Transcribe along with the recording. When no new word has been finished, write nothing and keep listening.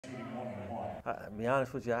To be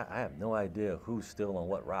honest with you, I have no idea who's still on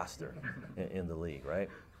what roster in the league, right?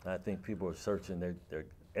 I think people are searching.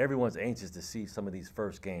 Everyone's anxious to see some of these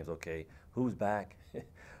first games. Okay, who's back?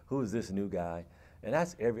 Who's this new guy? And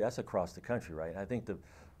that's across the country, right? I think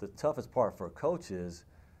the toughest part for a coach is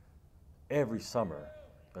every summer,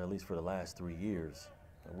 or at least for the last 3 years,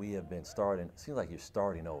 we have been starting. It seems like you're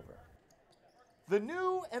starting over. The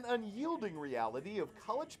new and unyielding reality of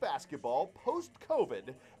college basketball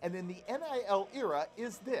post-COVID and in the NIL era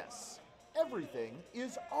is this. Everything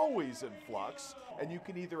is always in flux, and you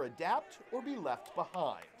can either adapt or be left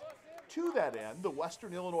behind. To that end, the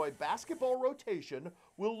Western Illinois basketball rotation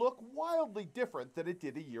will look wildly different than it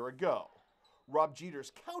did a year ago. Rob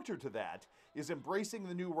Jeter's counter to that is embracing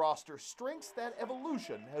the new roster strengths that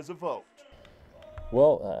evolution has evoked.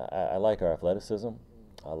 Well, I like our athleticism.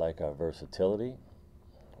 I like our versatility.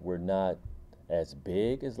 We're not as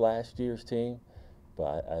big as last year's team,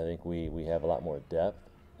 but I think we have a lot more depth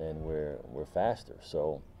and we're faster.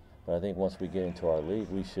 So, but I think once we get into our league,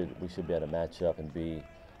 we should be able to match up and be,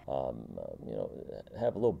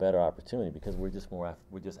 have a little better opportunity because we're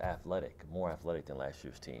just athletic, more athletic than last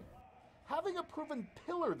year's team. Having a proven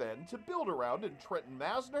pillar then to build around in Trenton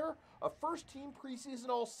Masner, a first-team preseason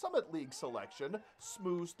All-Summit League selection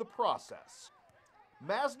smooths the process.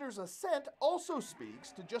 Masner's ascent also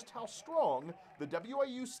speaks to just how strong the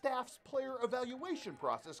WIU staff's player evaluation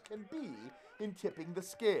process can be in tipping the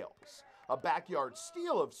scales. A backyard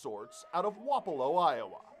steal of sorts out of Wapello,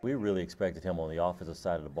 Iowa. We really expected him on the offensive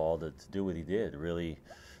side of the ball to do what he did, really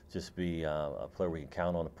just be a player we can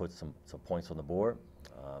count on to put some points on the board.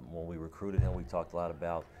 When we recruited him, we talked a lot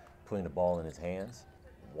about putting the ball in his hands.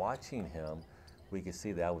 Watching him, we could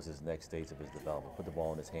see that was his next stage of his development. Put the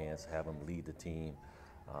ball in his hands, have him lead the team,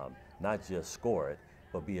 not just score it,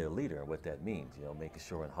 but be a leader and what that means, making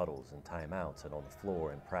sure in huddles and timeouts and on the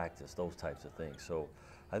floor and practice, those types of things. So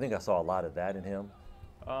I think I saw a lot of that in him.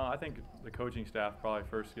 I think the coaching staff probably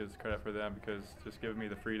first gives credit for them because just giving me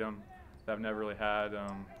the freedom that I've never really had.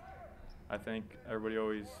 I think everybody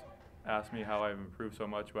always asks me how I've improved so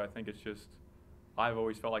much, but I think it's just I've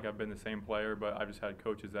always felt like I've been the same player, but I've just had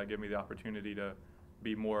coaches that give me the opportunity to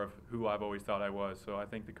be more of who I've always thought I was. So I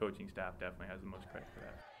think the coaching staff definitely has the most credit for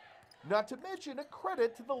that. Not to mention a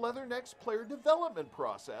credit to the Leathernecks player development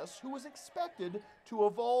process, who was expected to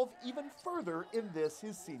evolve even further in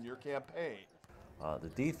his senior campaign. The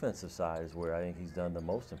defensive side is where I think he's done the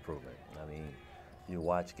most improvement. I mean, you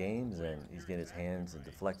watch games and he's getting his hands and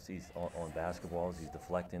deflects on basketballs, he's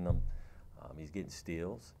deflecting them, he's getting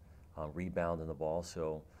steals, rebounding the ball.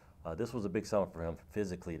 So this was a big summer for him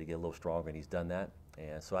physically to get a little stronger, and he's done that.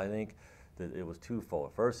 And so I think that it was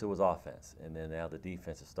twofold. First, it was offense, and then now the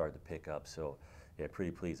defense has started to pick up. So, yeah,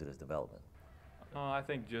 pretty pleased with his development. I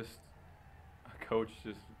think just a coach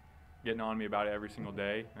just getting on me about it every single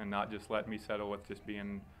day and not just letting me settle with just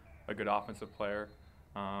being a good offensive player.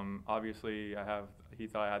 Obviously, he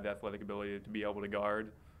thought I had the athletic ability to be able to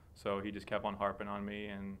guard, so he just kept on harping on me,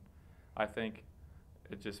 and I think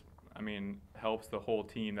it just, helps the whole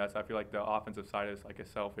team. I feel like the offensive side is like a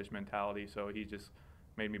selfish mentality, so he just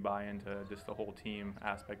made me buy into just the whole team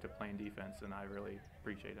aspect of playing defense, and I really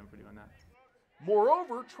appreciate him for doing that.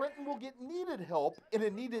 Moreover, Trenton will get needed help in a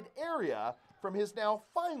needed area from his now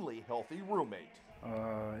finally healthy roommate.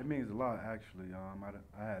 It means a lot, actually.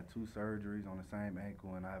 I had 2 surgeries on the same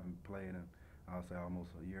ankle, and I haven't played in, I'll say, almost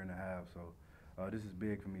a year and a half. So this is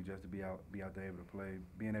big for me, just to be out there able to play,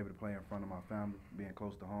 being able to play in front of my family, being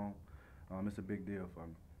close to home. It's a big deal for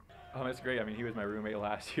me. It's great. He was my roommate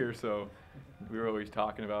last year, so we were always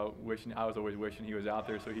talking about I was always wishing he was out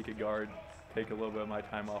there so he could take a little bit of my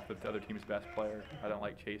time off with the other team's best player. I don't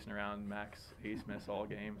like chasing around Max Smith all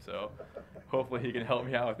game, so hopefully he can help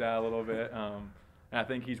me out with that a little bit. And I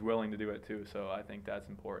think he's willing to do it too, so I think that's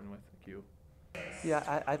important with Q.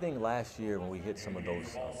 Yeah, I think last year when we hit some of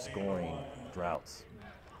those scoring droughts,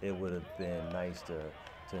 it would have been nice to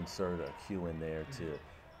insert a Q in there to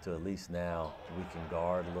at least now we can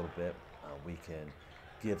guard a little bit. We can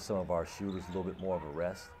give some of our shooters a little bit more of a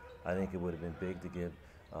rest. I think it would have been big to give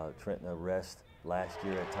Trenton a rest last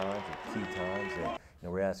year at times, at key times.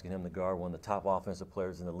 And we're asking him to guard one of the top offensive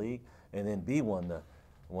players in the league and then be one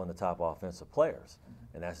of the top offensive players.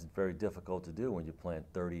 And that's very difficult to do when you're playing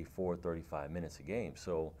 34, 35 minutes a game.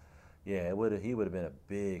 So, yeah, he would have been a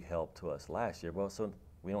big help to us last year. Well, so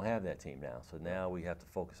we don't have that team now. So now we have to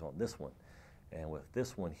focus on this one. And with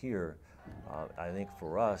this one here, I think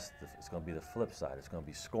for us, it's going to be the flip side. It's going to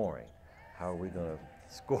be scoring. How are we going to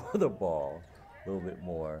score the ball a little bit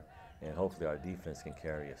more, and hopefully our defense can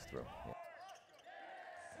carry us through. Yeah.